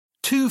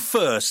Two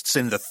firsts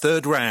in the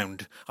third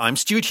round. I'm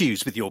Stuart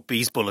Hughes with your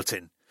Bees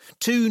Bulletin.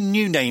 Two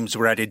new names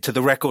were added to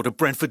the record of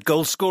Brentford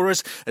goal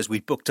scorers as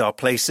we booked our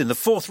place in the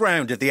fourth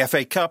round of the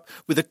FA Cup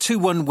with a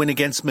 2-1 win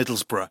against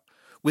Middlesbrough.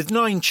 With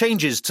 9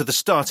 changes to the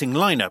starting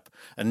lineup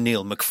and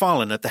Neil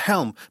McFarlane at the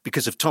helm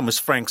because of Thomas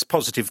Frank's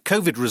positive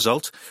COVID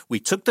result, we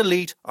took the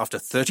lead after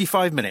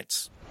 35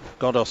 minutes.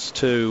 Ghoddos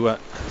to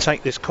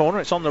take this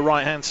corner. It's on the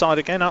right-hand side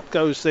again. Up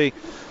goes the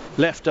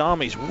left arm.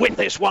 He's whipped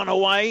this one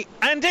away,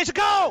 and it's a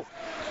goal!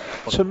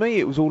 To me,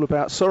 it was all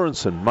about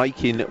Sorensen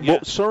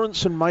what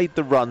Sorensen made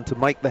the run to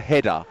make the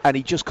header, and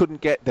he just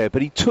couldn't get there.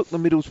 But he took the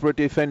Middlesbrough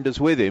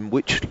defenders with him,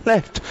 which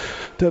left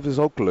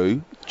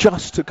Dervisoglu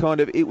just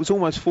to it was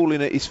almost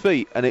falling at his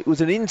feet, and it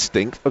was an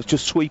instinct of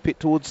just sweep it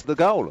towards the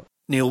goal.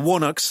 Neil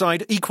Warnock's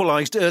side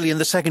equalised early in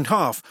the second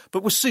half,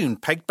 but was soon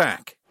pegged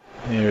back.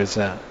 Here is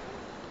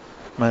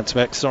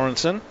Madsbæk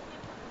Sorensen.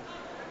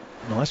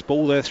 Nice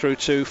ball there through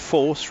to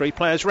Force. 3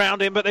 players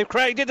round him, but they've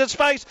created the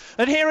space.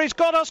 And here is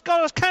Ghoddos.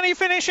 Ghoddos, can he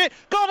finish it?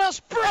 Ghoddos,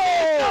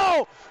 brilliant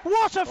goal!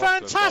 What a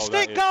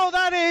fantastic goal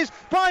that is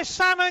by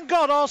Saman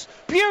Ghoddos.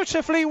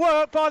 Beautifully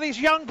worked by this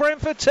young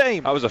Brentford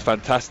team. That was a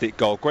fantastic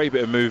goal. Great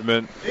bit of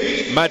movement.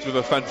 Mads with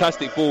a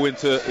fantastic ball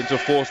into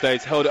Force there.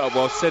 He's held it up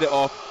well, set it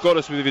off.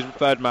 Ghoddos with his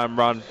third man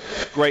run.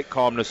 Great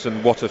calmness,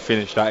 and what a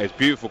finish that is.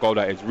 Beautiful goal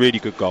that is. Really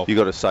good goal. You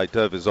got to say,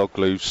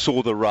 Dervisoglu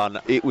saw the run.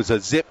 It was a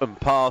zip and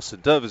pass,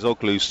 and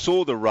Dervisoglu saw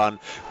the run.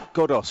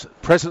 Ghoddos,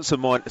 presence of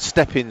mind,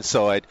 step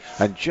inside,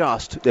 and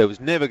there was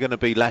never going to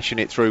be lashing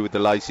it through with the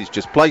laces,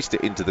 just placed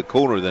it into the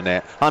corner of the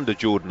net under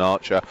Jordan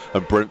Archer,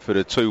 and Brentford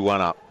are 2-1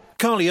 up.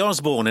 Carly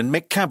Osborne and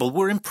Mick Cabell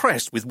were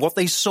impressed with what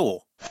they saw.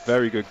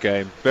 Very good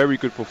game, very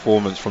good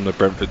performance from the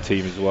Brentford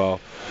team as well.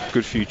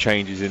 Good few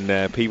changes in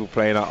there, people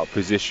playing out of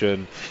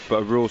position, but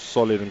a real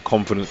solid and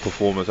confident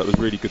performance. That was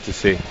really good to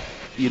see.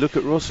 You look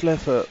at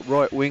Roslev at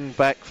right wing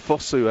back.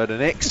 Fosu had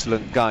an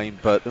excellent game,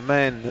 but the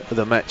man of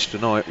the match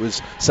tonight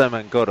was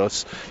Saman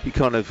Ghoddos. He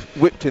kind of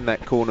whipped in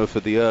that corner for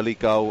the early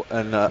goal,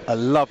 and a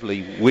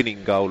lovely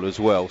winning goal as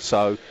well.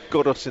 So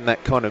Ghoddos in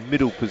that kind of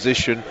middle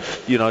position,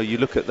 you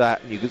look at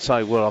that and you could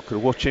say, well, I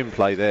could watch him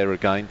play there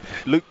again.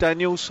 Luke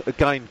Daniels,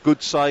 again,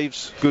 good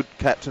saves, good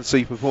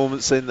captaincy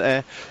performance in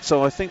there.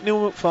 So I think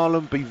Neil McFarlane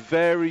will be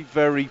very,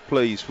 very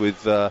pleased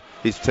with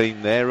his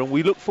team there, and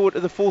we look forward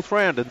to the fourth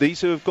round, and these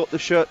who have got the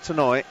shirt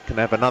tonight can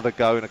have another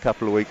go in a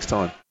couple of weeks'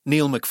 time.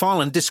 Neil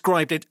McFarlane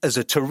described it as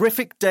a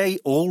terrific day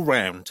all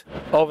round.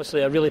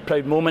 Obviously a really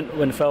proud moment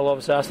when Phil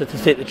obviously asked us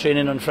to take the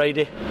training on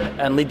Friday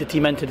and lead the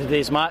team into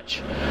today's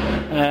match.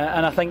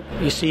 And I think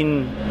you've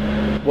seen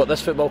what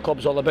this football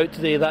club's all about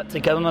today, that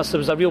togetherness. There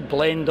was a real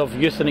blend of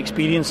youth and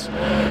experience.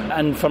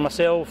 And for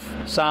myself,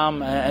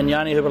 Sam and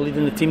Yanni, who were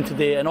leading the team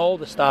today, and all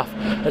the staff,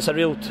 it's a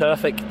real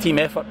terrific team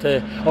effort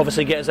to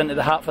obviously get us into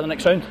the hat for the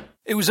next round.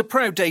 It was a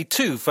proud day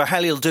too for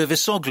Halil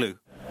Dervisoglu.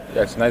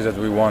 Yeah, it's nice that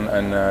we won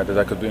and that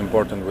I could be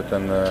important with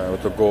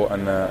a goal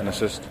and an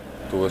assist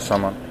to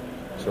Saman.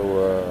 So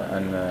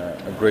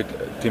a great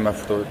team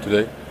effort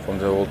today from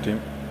the whole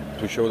team.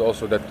 We showed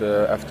also that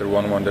after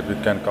 1-1 that we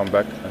can come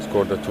back and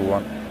score the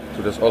 2-1.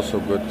 So that's also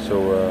good.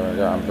 So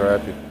I'm very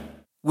happy.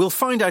 We'll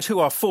find out who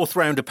our fourth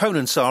round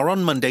opponents are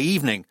on Monday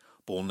evening.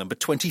 Ball number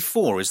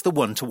 24 is the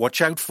one to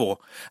watch out for.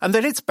 And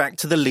then it's back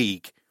to the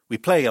league. We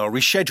play our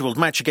rescheduled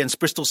match against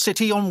Bristol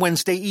City on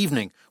Wednesday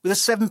evening with a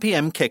 7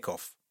 p.m.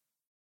 kickoff.